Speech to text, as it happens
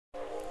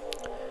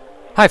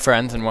Hi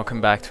friends, and welcome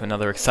back to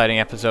another exciting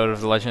episode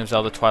of The Legend of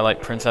Zelda Twilight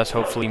Princess,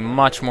 hopefully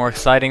much more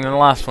exciting than the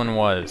last one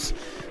was.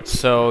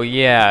 So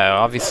yeah,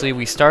 obviously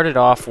we started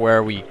off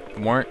where we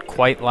weren't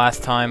quite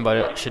last time, but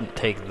it shouldn't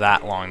take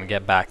that long to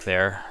get back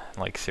there,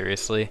 like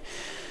seriously.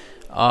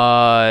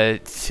 So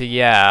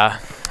yeah,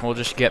 we'll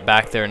just get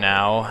back there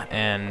now,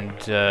 and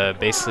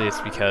basically it's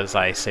because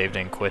I saved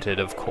and quitted,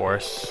 of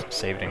course.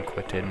 Saved and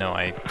quitted, no,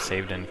 I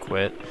saved and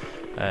quit.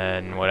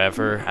 And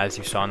whatever, as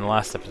you saw in the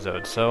last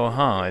episode. So,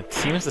 it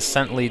seems the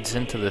scent leads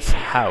into this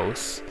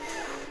house.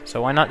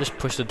 So why not just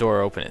push the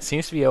door open? It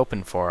seems to be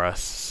open for us,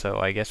 so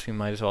I guess we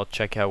might as well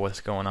check out what's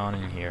going on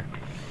in here.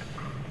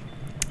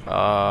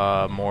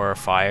 More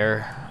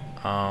fire.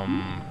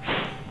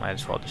 Might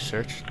as well just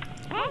search.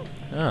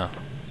 Oh,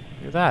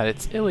 look at that,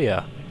 it's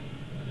Ilya.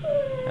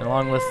 And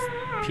along with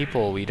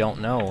people we don't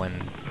know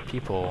and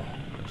people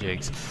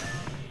jigs.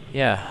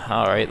 Yeah,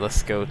 alright,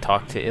 let's go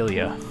talk to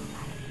Ilya.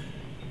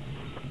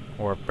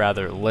 Or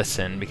rather,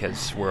 listen,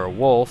 because we're a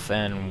wolf,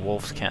 and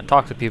wolves can't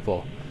talk to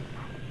people.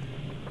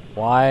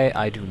 Why?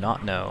 I do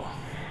not know.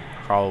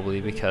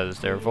 Probably because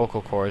their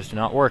vocal cords do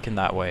not work in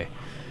that way.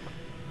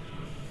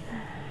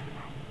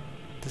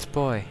 This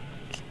boy,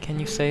 can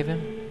you save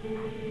him?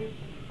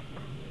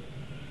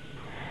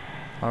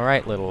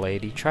 Alright, little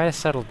lady, try to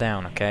settle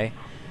down, okay?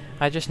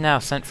 I just now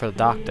sent for the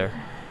doctor.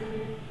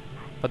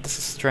 But this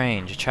is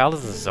strange. A child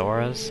of the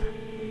Zoras?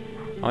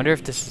 I wonder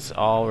if this is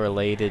all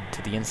related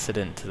to the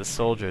incident to the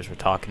soldiers we're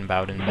talking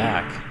about in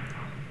back.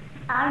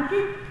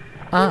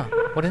 Ah,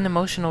 what an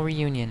emotional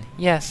reunion.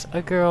 Yes,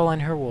 a girl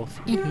and her wolf.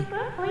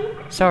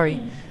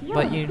 Sorry,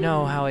 but you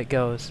know how it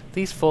goes.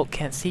 These folk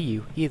can't see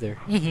you, either.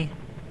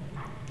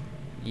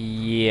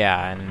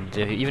 Yeah, and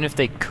even if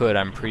they could,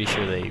 I'm pretty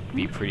sure they'd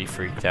be pretty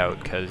freaked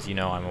out, because, you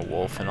know, I'm a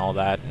wolf and all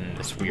that, and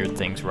this weird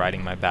thing's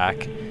riding my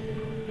back.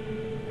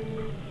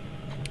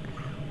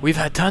 We've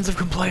had tons of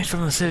complaints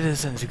from the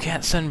citizens who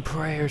can't send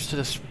prayers to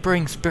the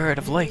spring spirit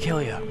of Lake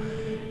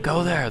Hylia.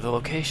 Go there, the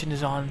location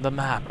is on the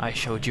map I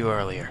showed you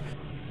earlier.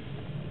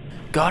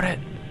 Got it?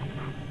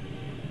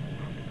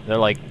 They're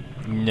like,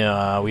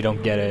 nah, we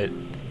don't get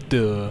it.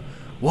 Duh.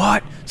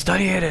 What?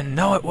 Study it and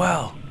know it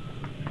well.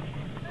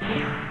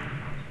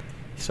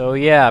 So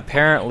yeah,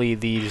 apparently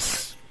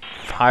these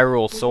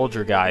Hyrule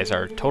soldier guys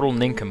are total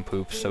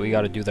nincompoops, so we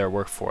gotta do their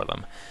work for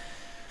them.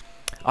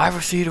 I've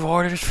received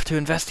orders to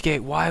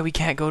investigate why we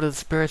can't go to the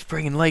Spirit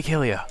Spring in Lake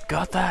Hylia.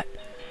 Got that?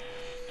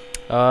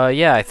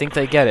 Yeah, I think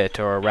they get it,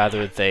 or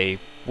rather they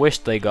wish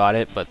they got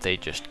it, but they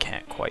just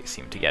can't quite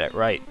seem to get it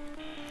right.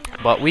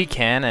 But we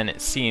can, and it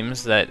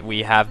seems that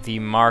we have the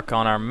mark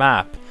on our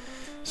map.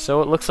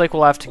 So it looks like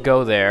we'll have to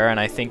go there, and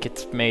I think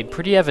it's made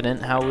pretty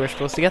evident how we're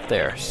supposed to get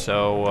there.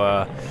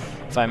 So,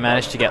 if I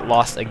manage to get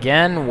lost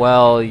again,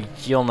 well,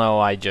 you'll know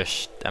I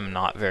just am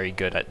not very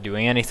good at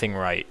doing anything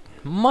right.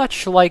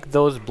 Much like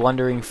those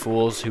blundering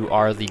fools who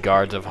are the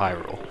guards of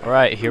Hyrule.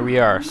 Alright, here we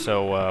are.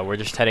 So, we're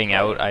just heading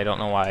out. I don't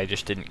know why I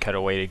just didn't cut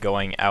away to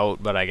going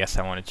out, but I guess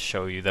I wanted to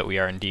show you that we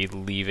are indeed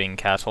leaving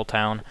Castle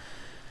Town.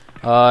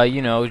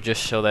 You know,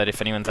 just so that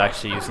if anyone's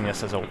actually using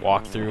this as a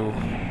walkthrough,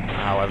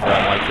 however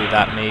unlikely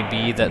that may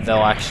be, that they'll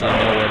actually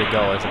know where to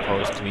go, as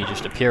opposed to me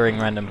just appearing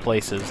random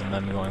places and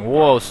then going,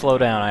 whoa, slow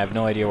down, I have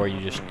no idea where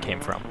you just came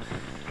from.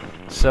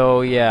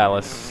 So yeah,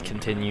 let's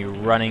continue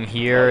running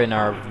here in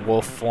our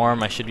wolf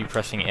form. I should be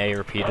pressing A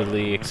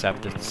repeatedly,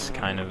 except it's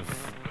kind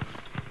of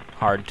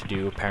hard to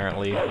do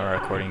apparently, or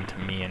according to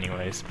me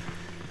anyways.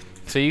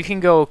 So you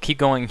can keep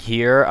going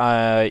here.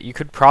 You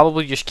could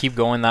probably just keep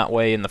going that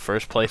way in the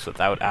first place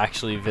without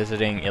actually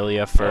visiting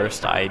Ilya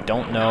first. I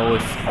don't know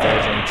if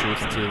there's any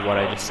truth to what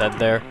I just said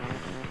there.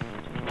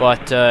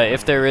 But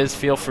if there is,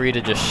 feel free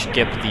to just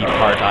skip the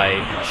part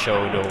I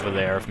showed over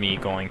there of me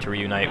going to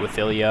reunite with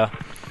Ilya.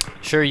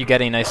 Sure, you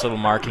get a nice little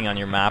marking on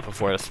your map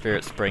of where the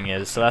Spirit Spring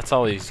is, so that's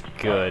always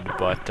good,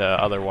 but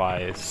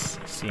otherwise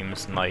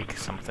seems like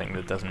something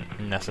that doesn't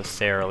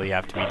necessarily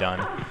have to be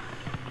done.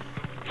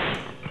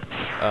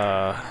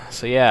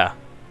 So yeah.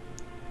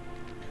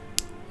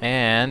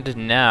 And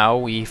now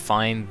we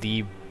find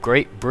the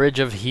Great Bridge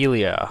of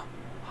Hylia.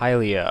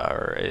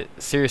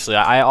 Seriously,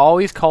 I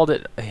always called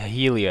it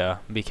Hylia,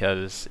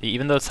 because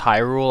even though it's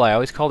Hyrule, I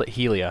always called it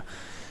Hylia.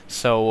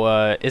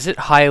 So, is it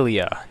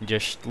Hylia?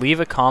 Just leave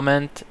a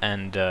comment,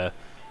 and, well,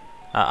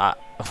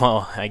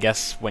 I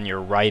guess when you're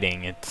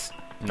writing, it's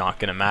not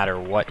gonna matter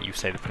what you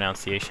say the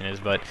pronunciation is,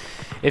 but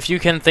if you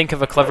can think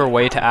of a clever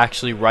way to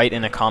actually write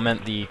in a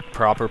comment the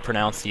proper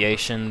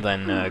pronunciation,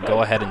 then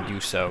go ahead and do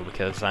so,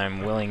 because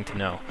I'm willing to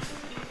know.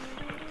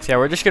 So yeah,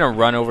 we're just gonna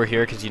run over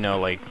here, because, you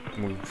know, like,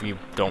 we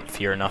don't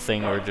fear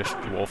nothing, we're just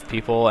wolf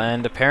people,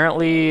 and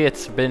apparently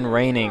it's been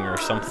raining or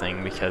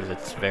something, because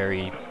it's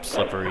very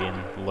slippery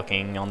and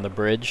looking on the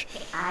bridge.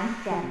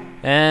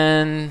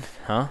 And,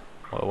 huh?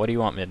 Well, what do you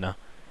want, Midna?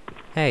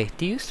 Hey,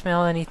 do you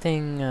smell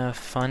anything,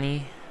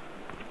 funny?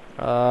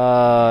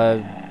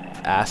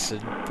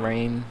 Acid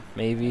rain,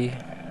 maybe?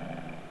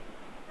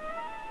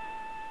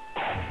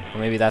 Or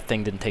maybe that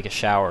thing didn't take a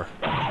shower.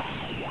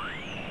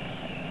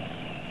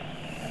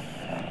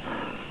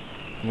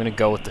 I'm gonna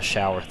go with the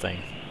shower thing.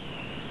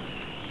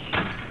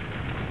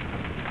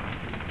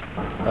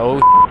 Oh,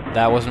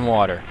 that wasn't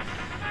water.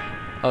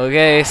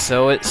 Okay,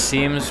 so it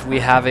seems we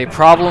have a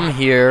problem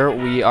here.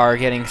 We are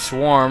getting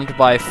swarmed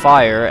by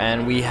fire,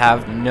 and we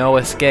have no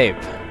escape.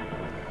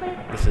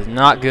 This is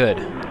not good.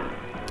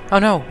 Oh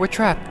no, we're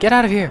trapped. Get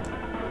out of here.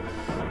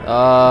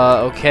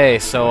 Okay,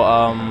 so,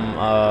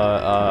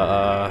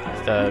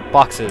 the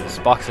boxes.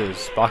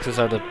 Boxes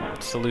are the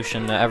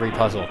solution to every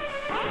puzzle.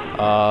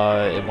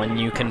 When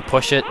you can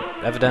push it,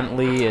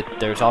 evidently,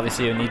 there's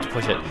obviously a need to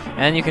push it.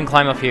 And you can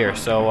climb up here,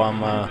 so,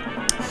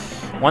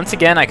 once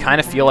again, I kind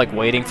of feel like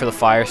waiting for the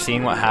fire,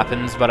 seeing what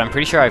happens, but I'm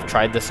pretty sure I've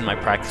tried this in my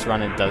practice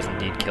run, and it does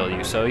indeed kill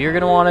you, so you're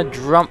gonna want to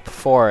jump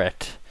for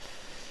it.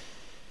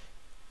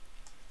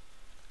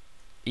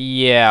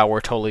 Yeah,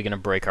 we're totally gonna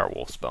break our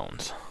wolf's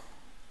bones.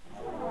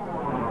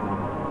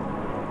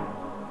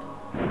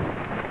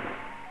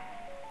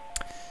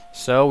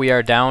 So we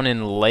are down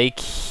in Lake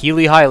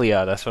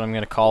Hylia. That's what I'm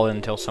gonna call it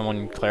until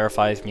someone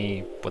clarifies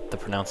me with the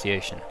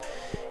pronunciation,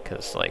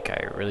 because like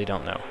I really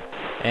don't know.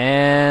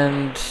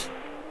 And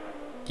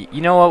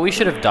you know what? We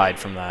should have died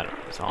from that,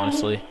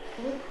 honestly.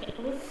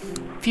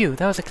 Phew,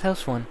 that was a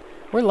close one.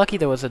 We're lucky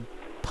there was a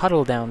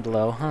puddle down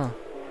below, huh?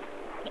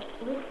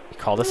 You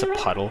call this a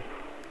puddle?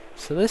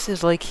 So this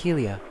is Lake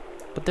Hylia,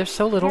 but there's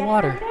so little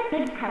water.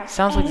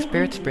 Sounds like the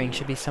spirit spring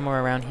should be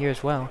somewhere around here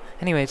as well.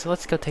 Anyways,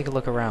 let's go take a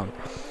look around.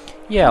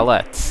 Yeah,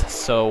 let's.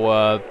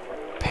 So,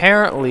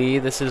 apparently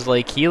this is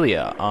Lake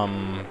Hylia.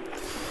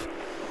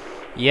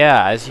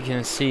 Yeah, as you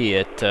can see,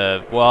 it,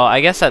 well,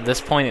 I guess at this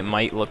point it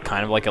might look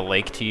kind of like a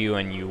lake to you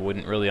and you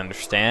wouldn't really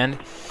understand.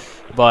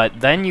 But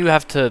then you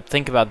have to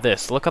think about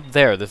this. Look up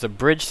there. There's a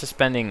bridge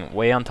suspending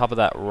way on top of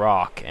that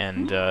rock.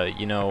 And,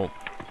 you know,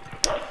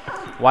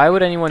 why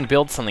would anyone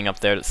build something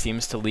up there that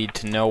seems to lead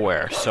to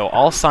nowhere? So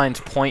all signs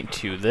point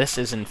to this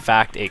is in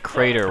fact a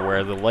crater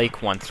where the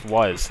lake once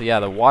was. So yeah,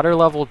 the water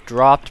level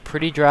dropped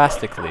pretty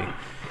drastically.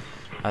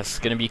 That's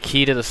going to be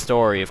key to the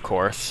story, of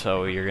course,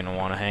 so you're going to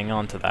want to hang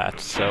on to that.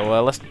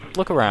 So let's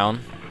look around.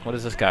 What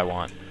does this guy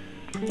want?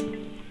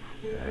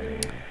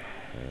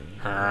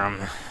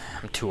 I'm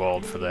too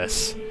old for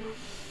this.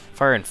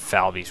 Fire in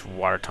Falby's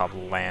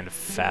watertop land of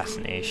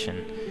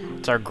fascination.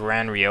 It's our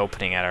grand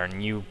reopening at our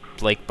new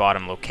lake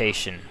bottom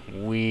location.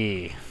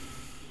 Do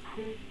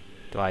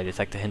I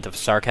detect a hint of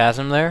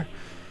sarcasm there?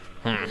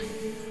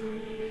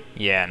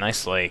 Yeah,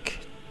 nice lake.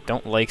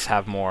 Don't lakes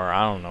have more,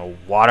 I don't know,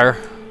 water?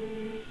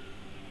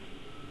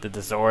 Did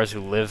the Zoras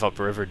who live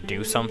upriver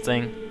do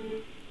something?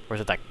 Or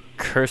is it that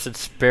cursed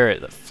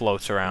spirit that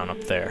floats around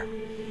up there?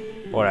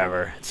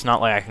 Whatever. It's not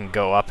like I can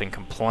go up and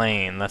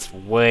complain. That's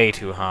way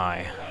too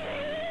high.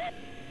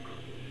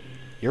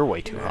 You're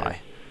way too high.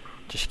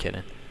 Just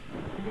kidding.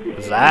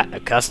 Was that a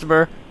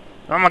customer?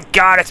 Oh my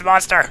god, it's a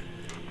monster!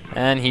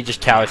 And he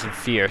just cowers in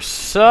fear.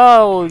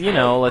 So, you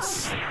know,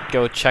 let's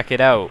go check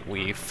it out.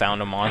 We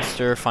found a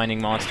monster.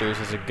 Finding monsters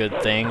is a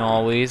good thing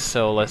always,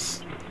 so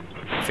let's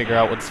figure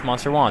out what this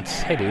monster wants.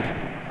 Hey, dude.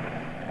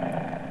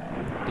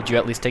 Did you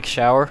at least take a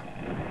shower?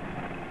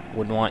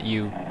 Wouldn't want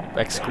you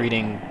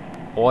excreting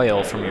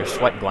oil from your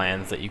sweat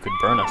glands that you could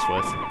burn us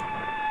with.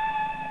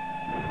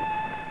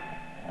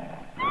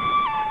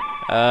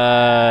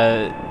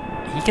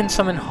 He can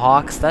summon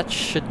hawks. That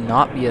should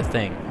not be a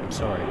thing. I'm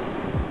sorry.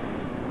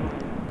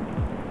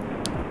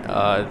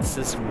 This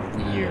is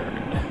weird.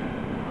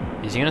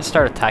 Is he gonna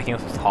start attacking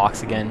us with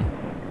hawks again?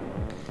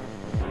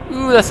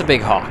 Ooh, that's a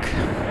big hawk.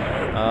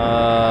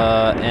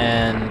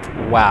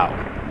 And wow.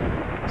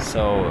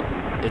 So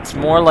it's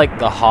more like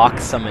the hawk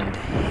summoned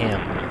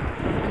him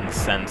in the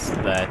sense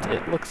that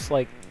it looks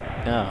like.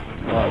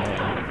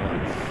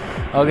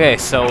 Okay,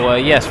 so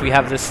yes, we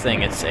have this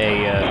thing. It's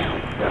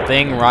a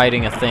thing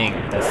riding a thing.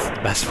 That's the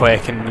best way I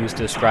can use to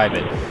describe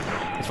it.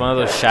 It's one of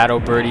those shadow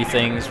birdie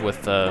things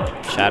with a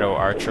shadow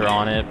archer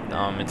on it.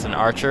 It's an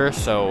archer,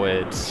 so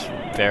it's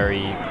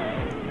very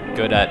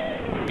good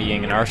at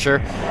being an archer.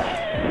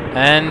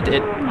 And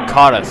it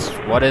caught us.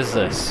 What is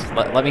this?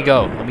 Let me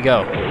go. Let me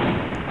go.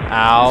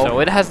 Ow. So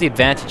it has the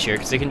advantage here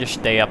because it can just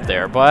stay up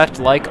there. But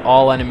like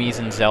all enemies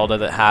in Zelda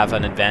that have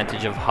an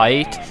advantage of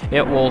height,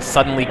 it will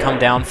suddenly come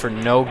down for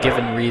no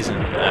given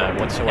reason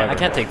whatsoever. I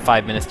can't take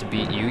 5 minutes to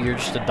beat you. You're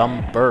just a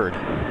dumb bird.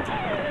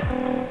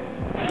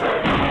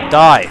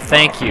 Die.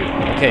 Thank you.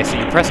 Okay, so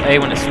you press A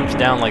when it swoops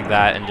down like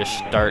that and just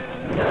start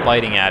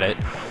biting at it.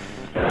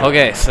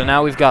 Okay, so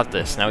now we've got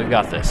this. Now we've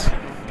got this.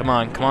 Come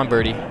on. Come on,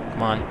 birdie.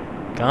 Come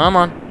on. Come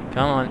on.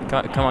 Come on.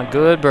 Come on.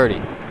 Good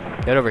birdie.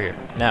 Get over here.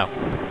 Now.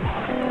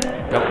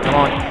 Come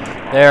on.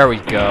 There we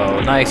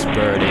go. Nice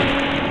birdie.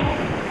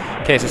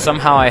 Okay, so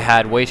somehow I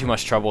had way too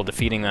much trouble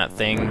defeating that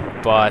thing,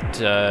 but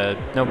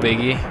no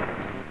biggie.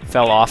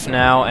 Fell off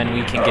now, and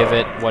we can give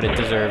it what it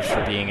deserves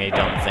for being a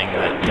dumb thing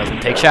that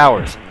doesn't take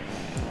showers.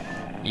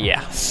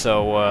 Yeah,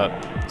 so,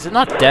 is it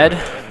not dead?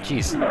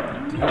 Jeez,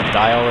 did it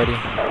die already?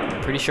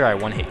 I'm pretty sure I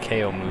one-hit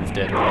KO moved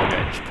it earlier.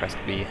 I just pressed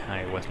B.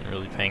 I wasn't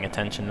really paying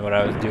attention to what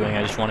I was doing.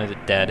 I just wanted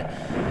it dead.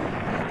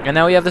 And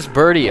now we have this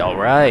birdie.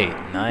 Alright,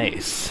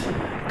 nice.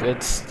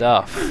 Good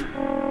stuff.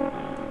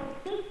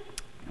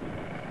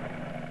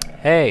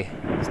 Hey,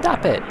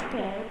 stop it.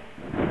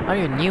 I'm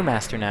your new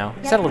master now.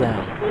 Settle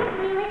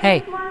down.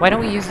 Hey, why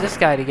don't we use this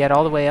guy to get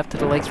all the way up to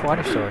the lake's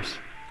water source?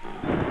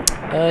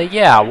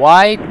 Yeah,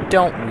 why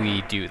don't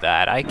we do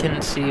that? I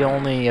can see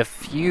only a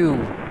few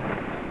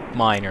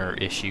minor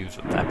issues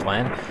with that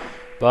plan,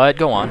 but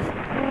go on.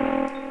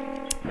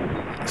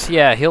 So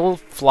yeah, he'll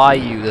fly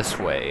you this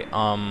way.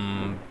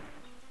 I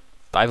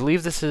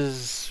believe this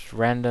is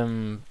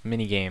random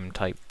minigame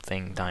type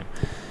thing time.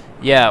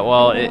 Yeah,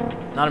 well,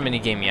 not a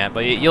minigame yet,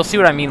 but you'll see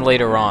what I mean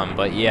later on.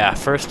 But yeah,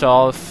 first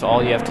off,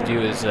 all you have to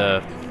do is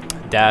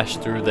dash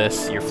through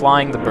this. You're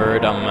flying the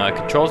bird.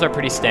 Controls are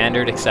pretty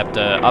standard, except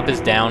up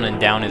is down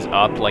and down is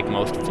up, like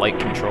most flight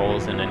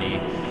controls in any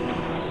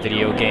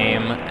video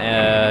game.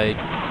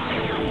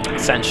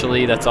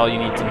 Essentially, that's all you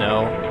need to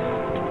know.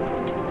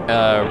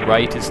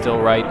 Right is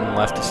still right and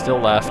left is still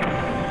left.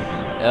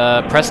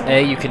 Press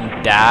A, you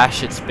can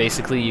dash. It's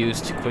basically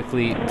used to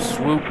quickly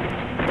swoop.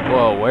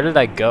 Whoa, where did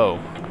I go?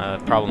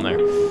 Problem there.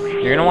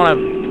 You're gonna want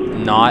to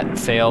not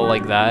fail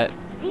like that.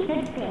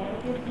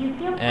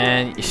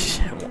 And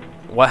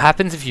what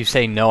happens if you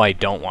say, no, I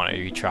don't want to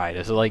retry?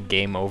 Does it like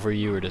game over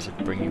you, or does it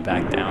bring you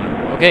back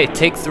down? Okay,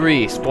 take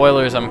 3.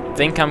 Spoilers, I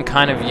think I'm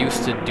kind of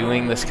used to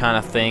doing this kind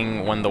of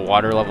thing when the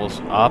water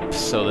level's up,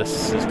 so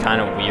this is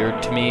kind of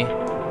weird to me.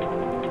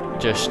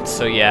 Just,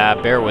 so yeah,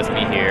 bear with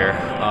me here.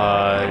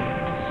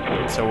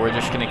 So we're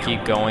just going to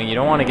keep going. You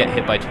don't want to get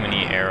hit by too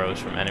many arrows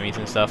from enemies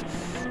and stuff.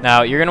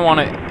 Now, you're going to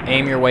want to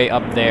aim your way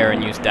up there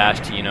and use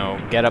dash to, you know,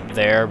 get up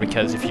there,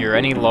 because if you're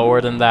any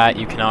lower than that,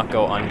 you cannot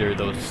go under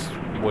those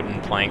wooden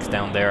planks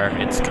down there.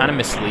 It's kind of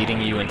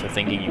misleading you into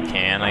thinking you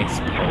can, I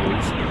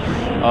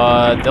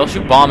suppose. They'll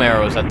shoot bomb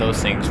arrows at those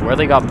things. Where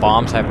they got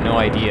bombs, I have no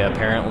idea.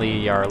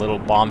 Apparently, our little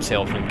bomb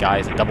salesman guy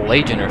is a double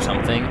agent or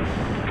something,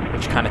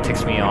 which kind of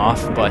ticks me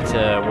off, but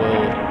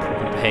we'll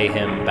pay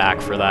him back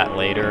for that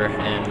later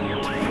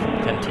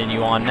and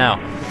continue on now.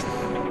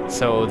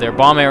 So their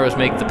bomb arrows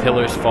make the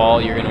pillars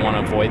fall. You're going to want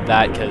to avoid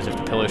that, because if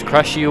the pillars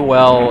crush you,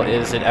 well,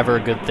 is it ever a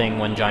good thing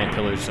when giant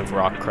pillars of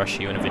rock crush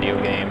you in a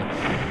video game?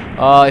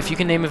 If you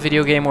can name a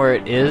video game where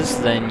it is,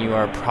 then you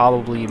are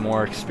probably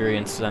more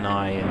experienced than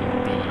I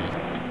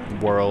in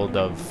the world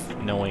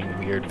of knowing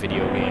weird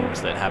video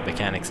games that have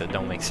mechanics that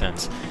don't make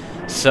sense.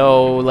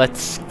 So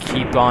let's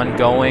keep on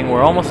going.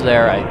 We're almost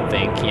there, I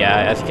think.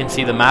 Yeah, as you can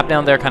see, the map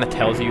down there kind of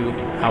tells you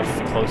how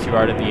close you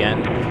are to the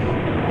end.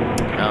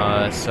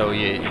 So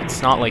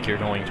it's not like you're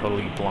going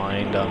totally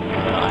blind.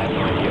 I have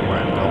no idea where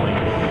I'm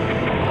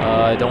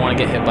going. Don't want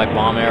to get hit by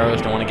bomb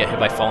arrows. Don't want to get hit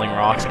by falling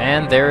rocks.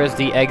 And there is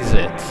the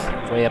exit.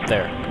 Way up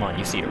there. Come on,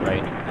 you see it,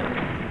 right?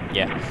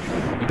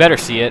 Yeah. You better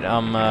see it.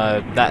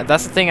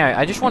 That's the thing.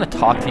 I just want to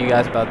talk to you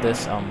guys about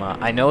this.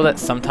 I know that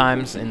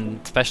sometimes,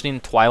 especially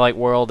in Twilight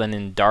World and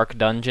in dark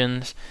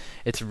dungeons,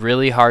 it's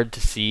really hard to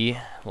see.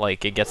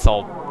 Like, it gets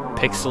all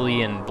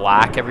pixely and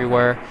black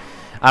everywhere.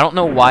 I don't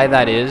know why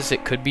that is.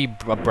 It could be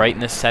a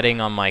brightness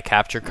setting on my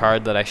capture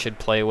card that I should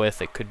play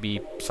with. It could be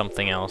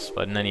something else,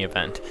 but in any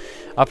event.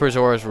 Upper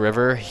Zora's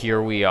River,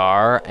 here we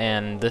are,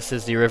 and this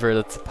is the river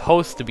that's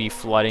supposed to be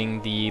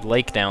flooding the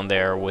lake down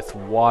there with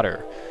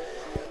water.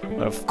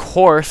 But of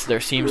course,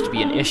 there seems to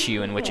be an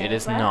issue in which it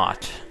is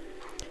not.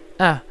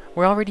 Ah,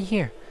 we're already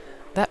here.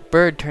 That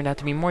bird turned out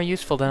to be more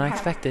useful than I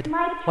expected.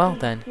 Well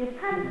then,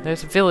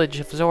 there's a village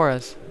of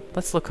Zoras.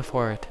 Let's look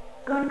for it.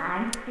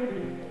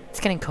 It's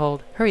getting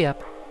cold. Hurry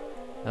up.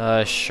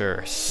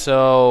 Sure.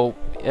 So,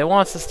 it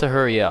wants us to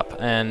hurry up,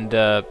 and,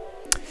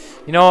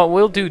 you know what,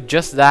 we'll do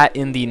just that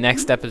in the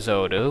next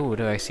episode. Oh, what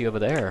do I see over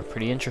there?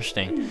 Pretty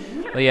interesting.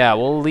 But yeah,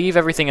 we'll leave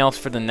everything else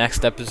for the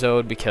next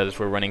episode, because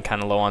we're running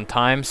kind of low on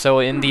time. So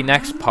in the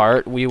next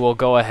part, we will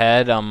go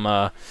ahead,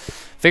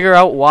 figure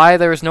out why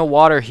there is no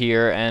water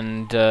here,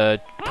 and,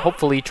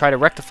 hopefully try to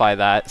rectify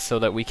that, so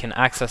that we can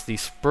access the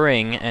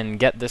spring and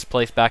get this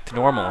place back to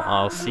normal.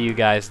 I'll see you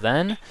guys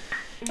then.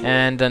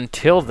 And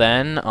until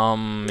then,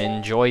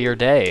 enjoy your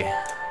day.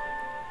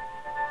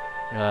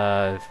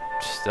 I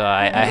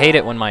hate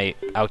it when my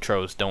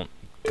outros don't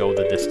go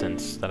the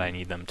distance that I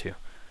need them to.